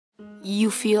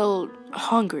You feel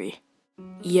hungry,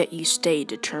 yet you stay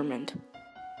determined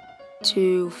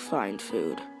to find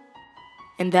food.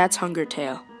 And that's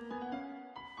Hungertale.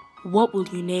 What will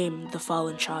you name the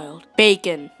fallen child?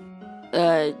 Bacon.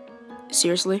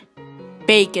 Seriously?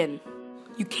 Bacon.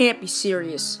 You can't be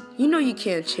serious. You know you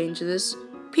can't change this.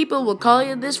 People will call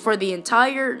you this for the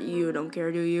entire... You don't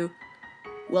care, do you?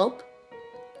 Welp,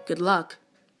 good luck,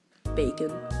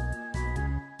 Bacon.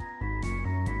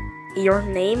 Your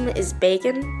name is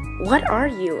Bacon? What are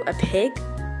you, a pig?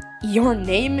 Your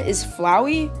name is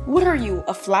Flowey? What are you,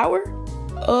 a flower?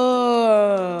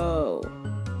 Oh.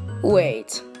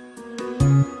 Wait.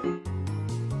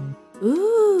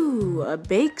 Ooh, a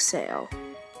bake sale.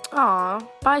 Aw,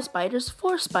 buy spiders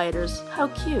for spiders. How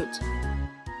cute.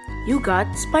 You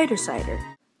got spider cider.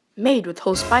 Made with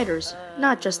whole spiders,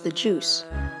 not just the juice.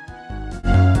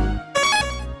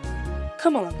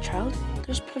 Come along, child.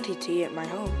 There's plenty to eat at my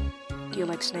home. Do you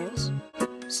like snails?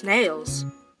 Snails?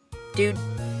 Dude,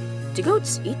 do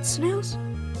goats eat snails?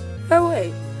 Oh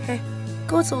wait,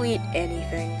 goats will eat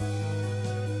anything.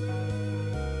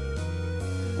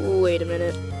 Wait a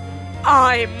minute.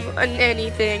 I'm an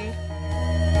anything.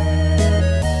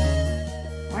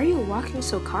 Why are you walking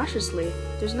so cautiously?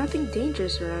 There's nothing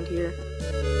dangerous around here.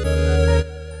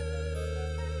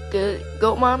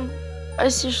 Goat Mom, I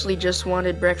seriously just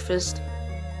wanted breakfast.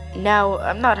 Now,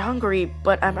 I'm not hungry,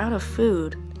 but I'm out of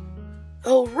food.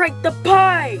 Oh, right, the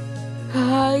pie!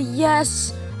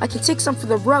 Yes! I can take some for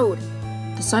the road.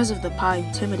 The size of the pie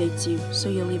intimidates you, so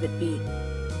you leave it be.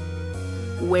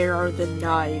 Where are the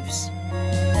knives?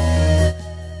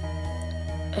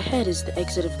 Ahead is the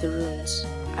exit of the ruins.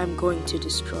 I'm going to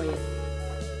destroy it.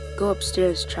 Go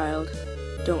upstairs, child.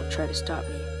 Don't try to stop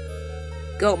me.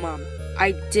 Go, Mom.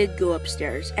 I did go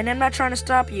upstairs, and I'm not trying to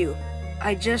stop you.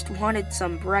 I just wanted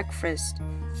some breakfast.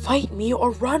 Fight me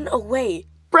or run away.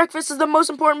 Breakfast is the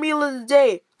most important meal of the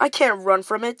day. I can't run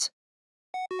from it.